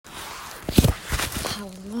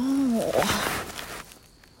Hello.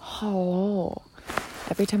 Hello.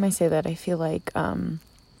 Every time I say that, I feel like the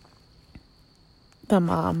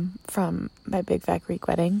mom from my Big Fat Greek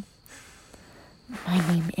Wedding. My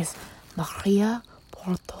name is Maria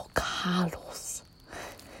Portocalos.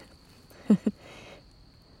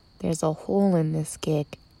 There's a hole in this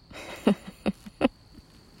cake.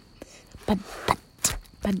 And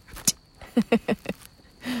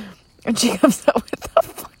she comes out with a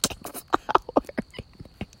fucking flower in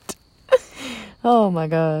it. Oh my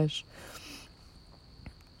gosh.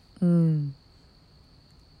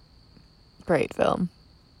 Great film.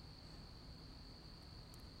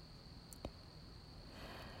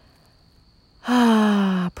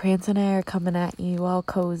 Prance and I are coming at you all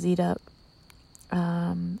cozied up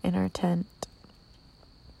in our tent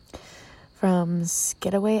from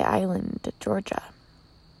Skidaway Island, Georgia.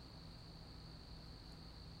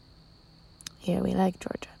 Yeah, we like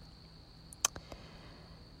Georgia.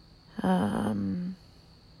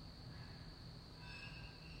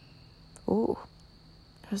 Ooh,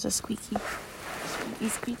 there's a squeaky.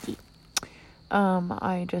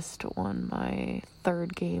 I just won my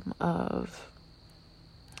third game of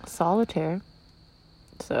solitaire.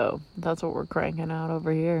 So that's what we're cranking out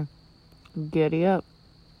over here. Giddy up.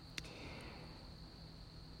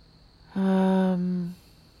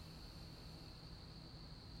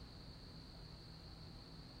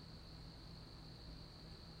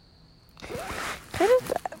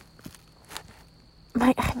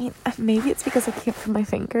 Maybe it's because I can't feel my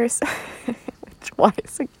fingers. Why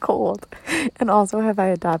is it cold? And also, have I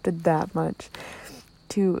adapted that much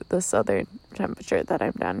to the southern temperature that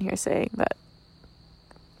I'm down here saying that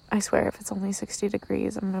I swear if it's only 60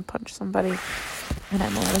 degrees, I'm gonna punch somebody. And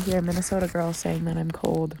I'm over here, Minnesota girl, saying that I'm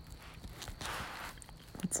cold.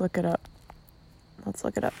 Let's look it up.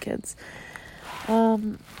 Kids.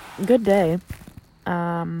 Good day.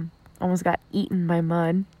 Almost got eaten by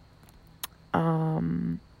mud.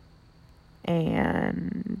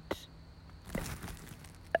 And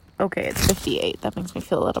okay, it's 58. That makes me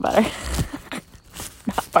feel a little better.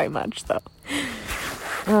 Not by much though.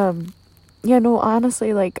 Yeah, no,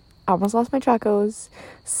 honestly, like, I almost lost my chacos,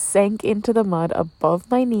 sank into the mud above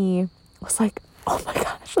my knee, was like, oh my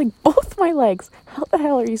gosh, like, both my legs, how the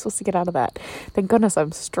hell are you supposed to get out of that? Thank goodness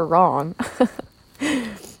I'm strong.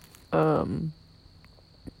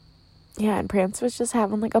 Yeah, and Prance was just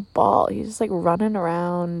having, like, a ball. He was just, like, running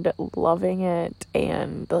around, loving it,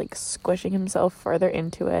 and, like, squishing himself further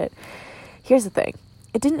into it. Here's the thing.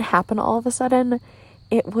 It didn't happen all of a sudden.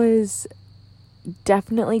 It was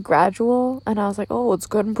definitely gradual, and I was like, oh, it's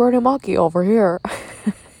getting pretty mucky over here.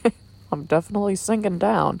 I'm definitely sinking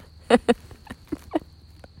down.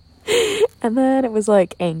 And then it was,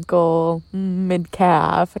 like, ankle,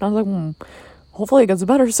 mid-calf, and I was like, hopefully it gets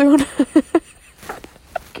better soon.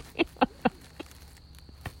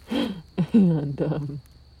 And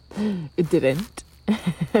it didn't.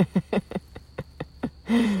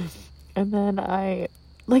 And then I,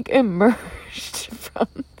 like, emerged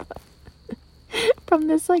from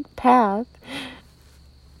this, like, path,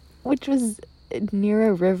 which was near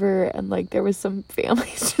a river, and, like, there was some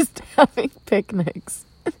families just having picnics.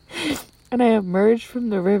 And I emerged from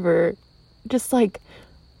the river, just, like,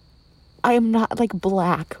 I am not, like,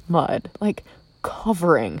 black mud, like,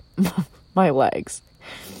 covering my legs.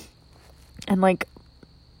 And, like,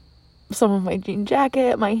 some of my jean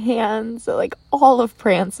jacket, my hands, like, all of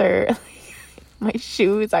Prancer, my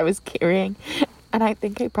shoes I was carrying. And I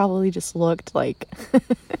think I probably just looked like...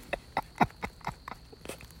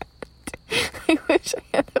 I wish I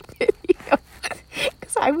had a video.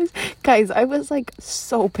 Because I was, like,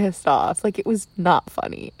 so pissed off. Like, it was not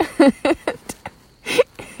funny.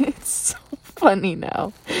 It's so funny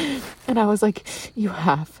now. And I was like, you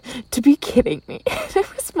have to be kidding me.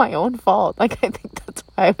 It was my own fault. Like, I think that's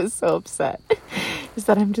why I was so upset. Is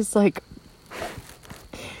that I'm just like,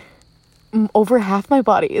 over half my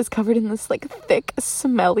body is covered in this, like, thick,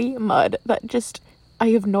 smelly mud that just, I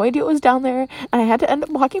have no idea what was down there. And I had to end up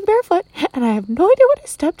walking barefoot. And I have no idea what I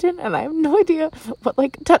stepped in. And I have no idea what,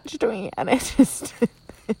 like, touched me. And it just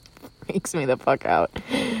it freaks me the fuck out.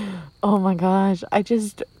 Oh my gosh.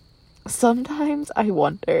 Sometimes I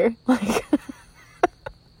wonder, like,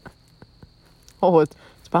 oh, it's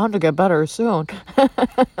bound to get better soon.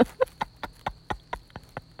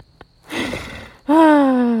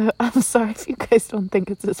 I'm sorry if you guys don't think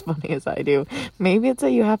it's as funny as I do. Maybe it's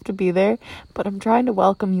that you have to be there, but I'm trying to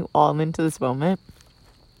welcome you all into this moment.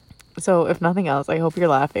 So if nothing else, I hope you're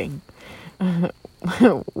laughing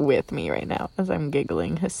with me right now as I'm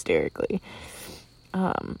giggling hysterically.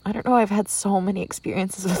 I don't know, I've had so many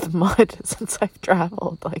experiences with mud since I've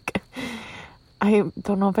traveled. Like, I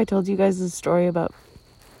don't know if I told you guys the story about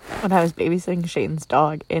when I was babysitting Shane's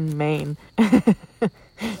dog in Maine.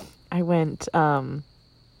 I went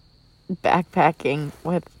backpacking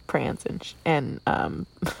with Prance and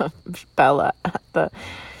Bella at the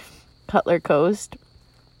Cutler Coast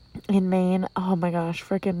in Maine. Oh my gosh,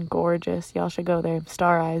 freaking gorgeous. Y'all should go there.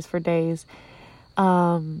 Star eyes for days.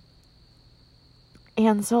 And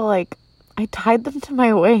so like I tied them to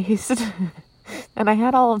my waist and I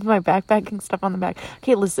had all of my backpacking stuff on the back.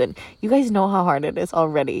 Okay, listen, you guys know how hard it is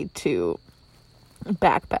already to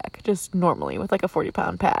backpack just normally with like a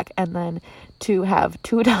 40-pound pack, and then to have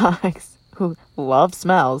two dogs who love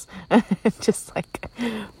smells just like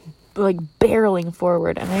barreling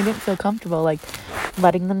forward, and I didn't feel comfortable like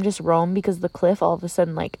letting them just roam because the cliff all of a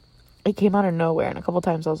sudden like it came out of nowhere, and a couple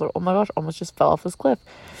times I was like, oh my gosh, almost just fell off this cliff.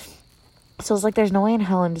 So I was like, there's no way in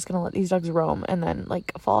hell I'm just gonna let these dogs roam and then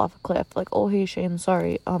like fall off a cliff. Like, oh hey Shane,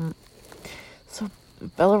 sorry. So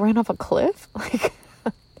Bella ran off a cliff? Like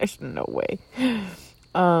there's no way.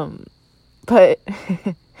 But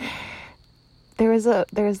there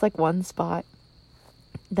was like one spot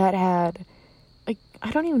that had like, I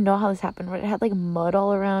don't even know how this happened, but it had like mud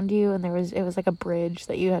all around you, and it was like a bridge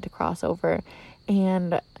that you had to cross over,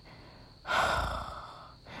 and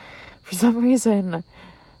for some reason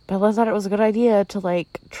Bella thought it was a good idea to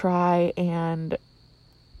like try and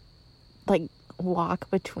like walk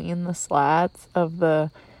between the slats of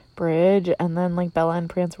the bridge, and then like Bella and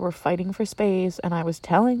Prance were fighting for space, and I was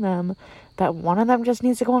telling them that one of them just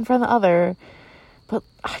needs to go in front of the other, but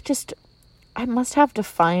I must have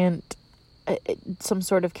defiant some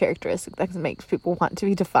sort of characteristic that makes people want to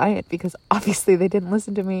be defiant, because obviously they didn't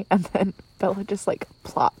listen to me, and then Bella just like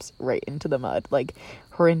plops right into the mud, like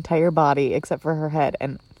her entire body except for her head,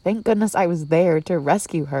 and thank goodness I was there to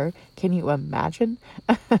rescue her. Can you imagine?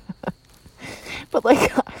 But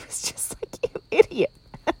like I was just like, you idiot.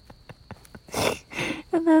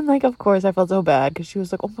 And then like of course I felt so bad because she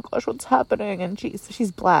was like, oh my gosh, what's happening? And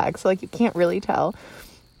she's black, so like you can't really tell.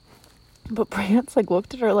 But Prance like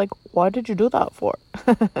looked at her like, what did you do that for?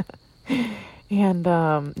 And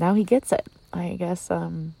now he gets it. I guess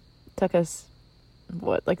took us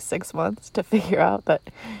like 6 months to figure out that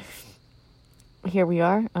here we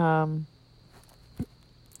are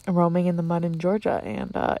roaming in the mud in Georgia,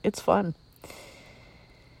 and it's fun.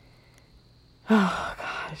 Oh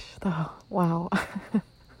gosh, wow.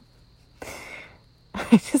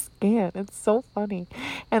 I just can't. It's so funny.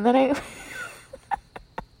 And then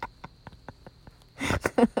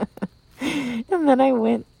I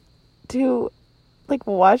went to like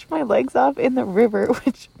wash my legs off in the river,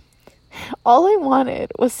 which all I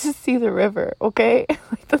wanted was to see the river, okay?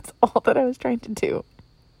 Like that's all that I was trying to do.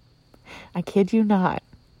 I kid you not.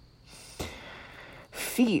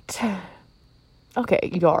 Feet.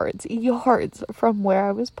 Okay, yards from where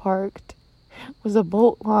I was parked was a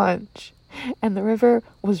boat launch, and the river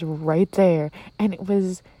was right there, and it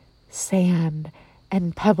was sand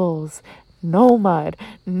and pebbles, no mud,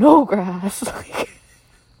 no grass. Like,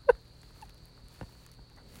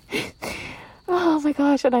 oh my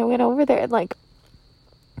gosh. And I went over there, and like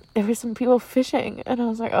there were some people fishing, and I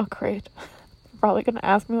was like, oh great, they're probably gonna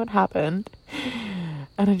ask me what happened,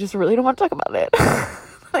 and I just really don't want to talk about it.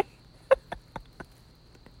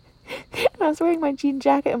 And I was wearing my jean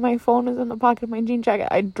jacket, and my phone was in the pocket of my jean jacket.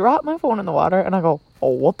 I dropped my phone in the water, and I go,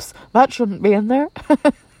 oh whoops, that shouldn't be in there.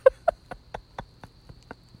 And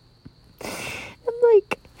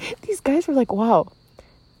like these guys were like, wow,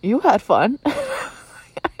 you had fun.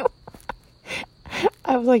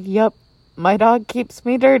 I was like, yep, my dog keeps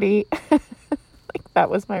me dirty. Like that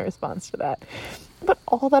was my response to that. But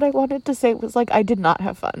all that I wanted to say was like, I did not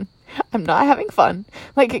have fun. I'm not having fun.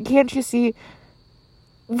 Like, can't you see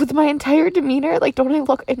with my entire demeanor? Like, don't I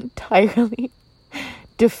look entirely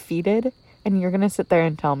defeated? And you're gonna sit there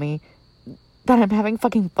and tell me that I'm having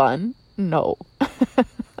fucking fun? No. And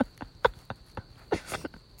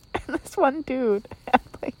this one dude had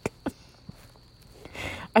like,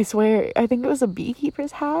 I swear, I think it was a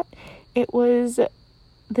beekeeper's hat. It was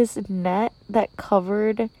this net that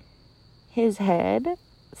covered his head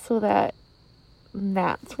so that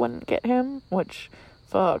gnats wouldn't get him, which,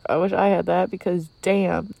 fuck, I wish I had that, because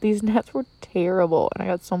damn, these gnats were terrible, and I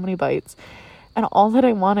got so many bites. And all that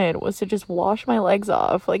I wanted was to just wash my legs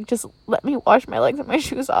off. Like, just let me wash my legs and my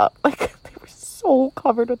shoes off. Like, they were so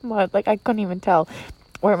covered with mud. Like, I couldn't even tell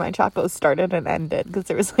where my chacos started and ended, because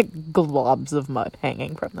there was like globs of mud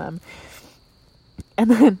hanging from them.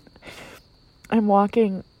 And then I'm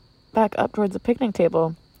walking back up towards the picnic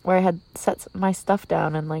table where I had set my stuff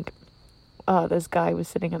down, and like this guy was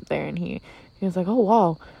sitting up there, and he was like, oh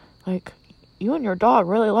wow, like you and your dog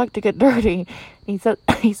really like to get dirty. And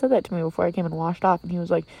he said that to me before I came and washed off. And he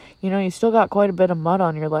was like, you still got quite a bit of mud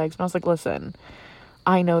on your legs. And I was like, listen,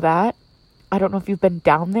 I know that. I don't know if you've been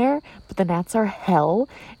down there, but the gnats are hell.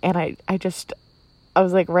 And I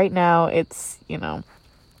was like, right now it's,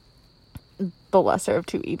 the lesser of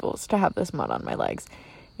two evils to have this mud on my legs.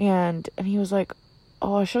 And he was like,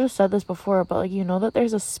 oh, I should have said this before, but like, that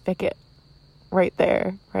there's a spigot right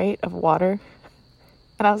there, right, of water.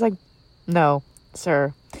 And I was like, no,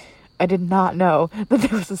 sir, I did not know that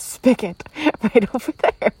there was a spigot right over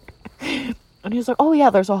there. And he was like, oh yeah,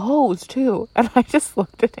 there's a hose too. And I just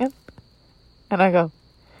looked at him and I go,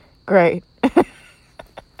 great.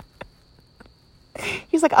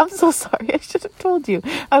 He's like, I'm so sorry. I should have told you.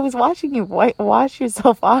 I was watching you wash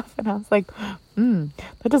yourself off. And I was like,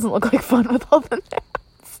 that doesn't look like fun with all the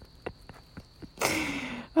gnats.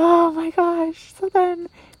 Oh my gosh. So then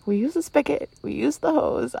we used the spigot. We used the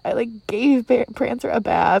hose. I like gave Prancer a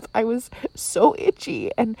bath. I was so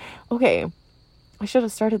itchy. And okay, I should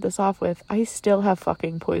have started this off with, I still have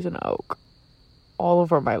fucking poison oak all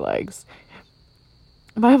over my legs.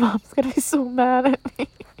 My mom's gonna be so mad at me.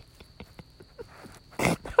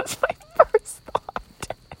 That was my first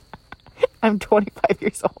thought. I'm 25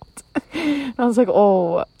 years old. And I was like,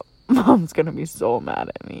 oh, mom's gonna be so mad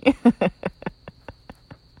at me.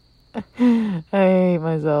 I hate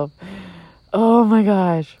myself. Oh my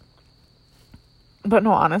gosh. But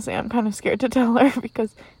no, honestly, I'm kind of scared to tell her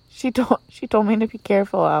because she told me to be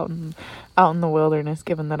careful out in the wilderness,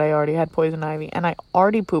 given that I already had poison ivy and I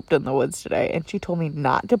already pooped in the woods today, and she told me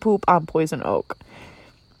not to poop on poison oak.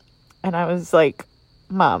 And I was like,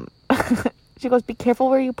 Mom, she goes, be careful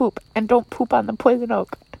where you poop and don't poop on the poison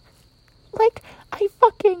oak. Like, I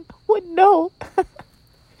fucking would know.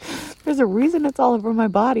 There's a reason it's all over my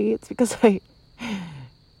body. It's because I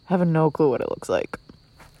have no clue what it looks like.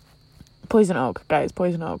 Poison oak, guys,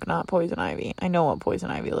 poison oak, not poison ivy. I know what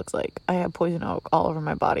poison ivy looks like. I have poison oak all over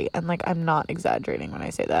my body. And like, I'm not exaggerating when I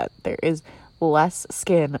say that. There is less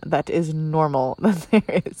skin that is normal than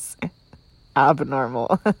there is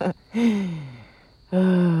abnormal.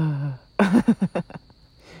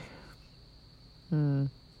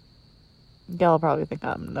 Y'all probably think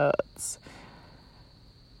I'm nuts.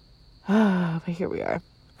 But here we are.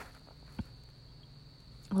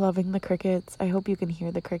 Loving the crickets. I hope you can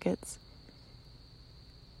hear the crickets.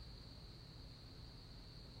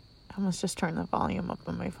 I almost just turned the volume up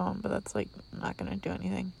on my phone, but that's like not gonna do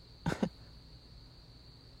anything.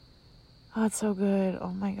 Oh, it's so good.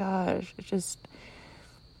 Oh my gosh. It just,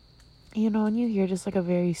 and you hear just like a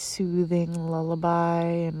very soothing lullaby,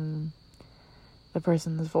 and the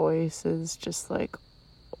person's voice is just like,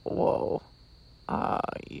 whoa,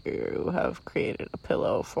 you have created a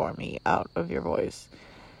pillow for me out of your voice.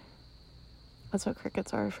 That's what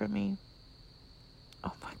crickets are for me.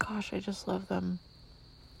 Oh my gosh, I just love them.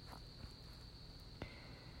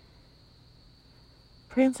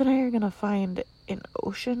 Prance and I are gonna find an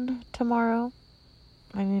ocean tomorrow.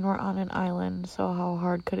 I mean, we're on an island, so how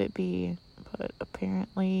hard could it be? But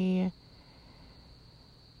apparently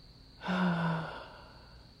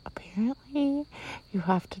you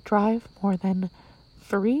have to drive more than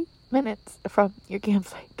 3 minutes from your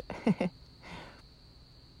campsite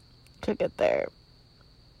to get there.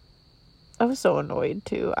 I was so annoyed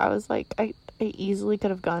too. I was like, I easily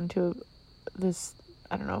could have gone to this,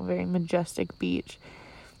 I don't know, very majestic beach,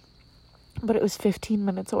 but it was 15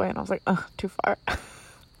 minutes away, and I was like, ugh, too far.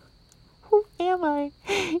 Who am I?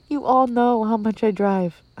 You all know how much I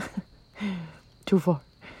drive. Too far.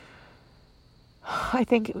 I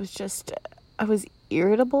think it was just, I was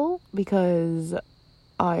irritable because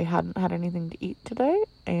I hadn't had anything to eat today,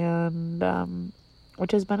 and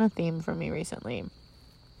which has been a theme for me recently.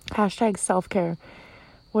 Hashtag self-care.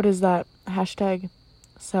 What is that? Hashtag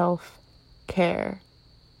self-care.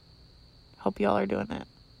 Hope y'all are doing it,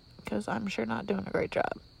 because I'm sure not doing a great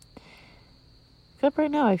job. Except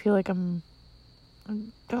right now, I feel like I'm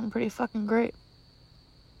doing pretty fucking great.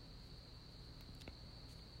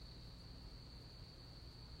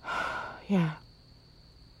 Yeah.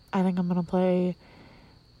 I think I'm gonna play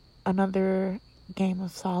another game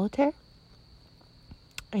of solitaire.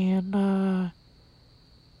 And,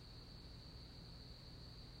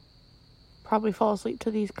 probably fall asleep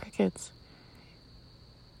to these crickets.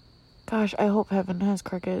 Gosh, I hope heaven has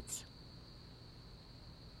crickets.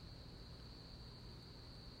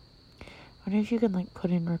 I wonder if you can, like,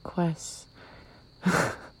 put in requests.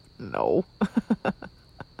 No.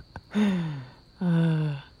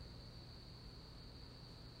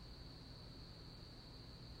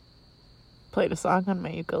 Played a song on my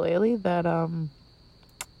ukulele that,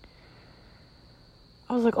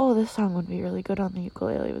 I was like, oh, this song would be really good on the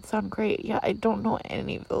ukulele. It would sound great. Yeah, I don't know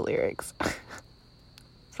any of the lyrics.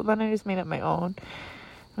 So then I just made up my own.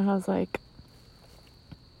 And I was like,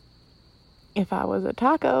 if I was a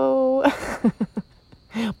taco. Like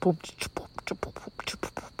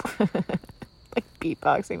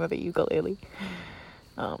beatboxing with a ukulele.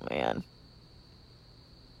 Oh, man.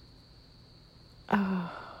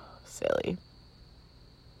 Oh, silly.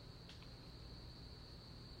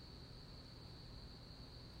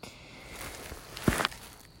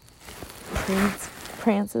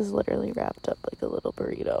 Prance is literally wrapped up like a little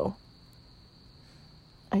burrito.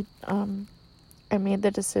 I made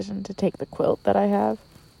the decision to take the quilt that I have.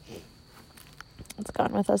 It's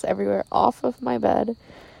gone with us everywhere off of my bed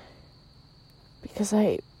because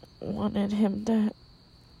I wanted him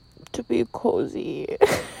to be cozy.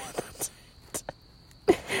 That's it.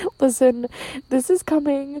 Listen, this is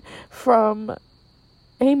coming from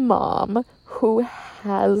a mom who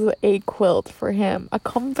has a quilt for him. A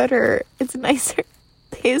comforter. It's nicer.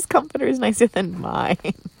 His comforter is nicer than mine.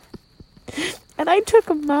 And I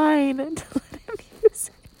took mine to let him use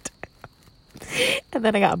it. And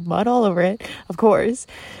then I got mud all over it, of course.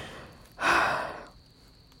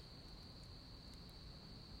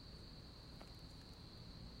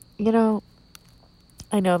 You know,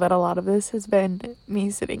 I know that a lot of this has been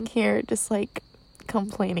me sitting here just like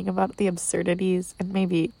complaining about the absurdities, and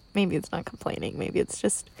maybe it's not complaining, maybe it's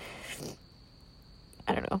just,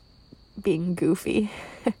 I don't know, being goofy.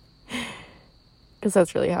 Because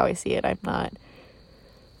that's really how I see it.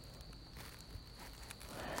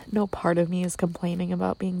 No part of me is complaining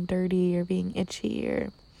about being dirty or being itchy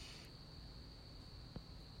or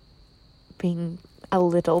being a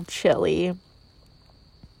little chilly.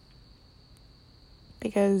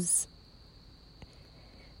 Because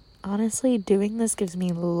honestly, doing this gives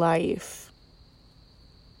me life.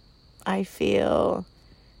 I feel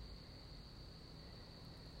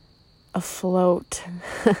afloat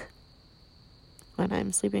when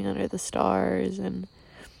I'm sleeping under the stars, and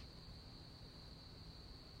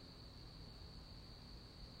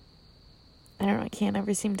I don't know, I can't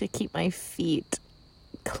ever seem to keep my feet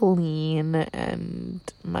clean and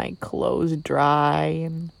my clothes dry,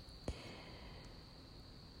 and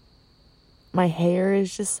my hair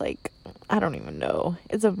is just like, I don't even know.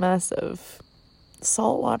 It's a mess of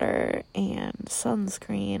salt water and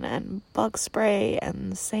sunscreen and bug spray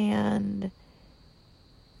and sand,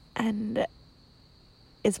 and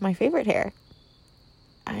it's my favorite hair.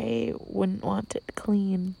 I wouldn't want it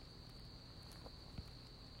clean.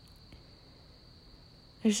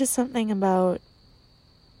 There's just something about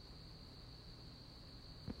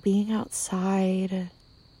being outside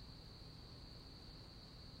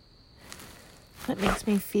that makes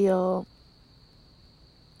me feel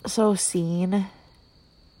so seen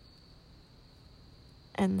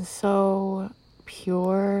and so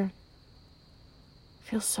pure. I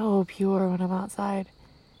feel so pure when I'm outside.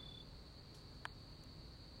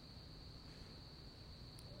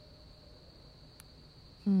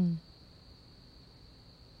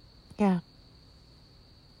 Yeah.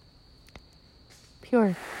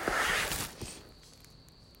 Pure.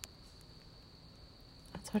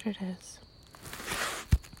 That's what it is.